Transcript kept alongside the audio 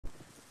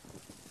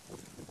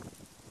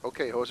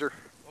Okay, Hoser,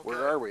 where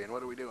Okay, are we and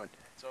what are we doing?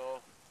 so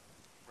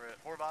we're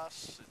at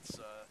Horvath. It's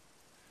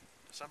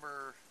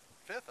December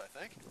 5th, I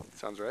think.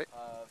 Sounds right.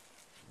 Uh,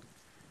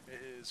 it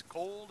is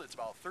cold. It's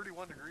about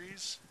 31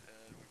 degrees,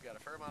 and we've got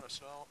a fair amount of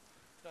snow.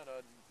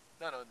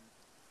 Not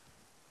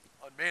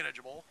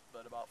unmanageable,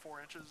 but about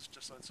 4 inches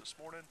just since this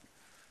morning.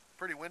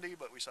 Pretty windy,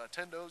 but we saw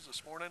 10 does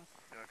this morning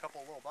and a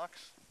couple of little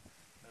bucks,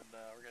 and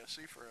we're gonna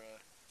see for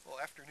a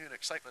little afternoon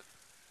excitement.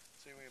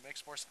 See if we can make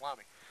some more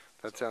salami.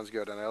 That So sounds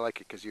good, and I like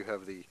it because you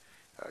have the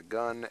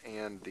gun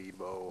and the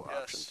bow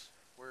options. yes,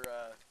 we're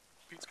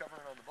Pete's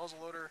covering on the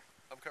muzzleloader.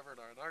 I'm covering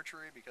on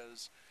archery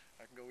because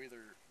I can go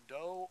either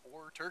doe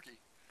or turkey.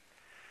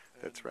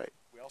 And That's right.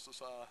 we also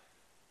saw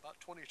about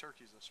 20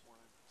 turkeys this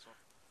morning. So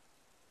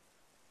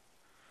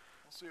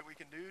we'll see what we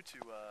can do to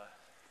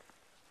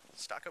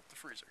stock up the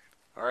freezer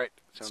All right,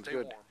 and sounds stay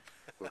good. warm.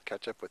 We'll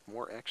catch up with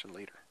more action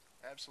later.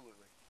 Absolutely.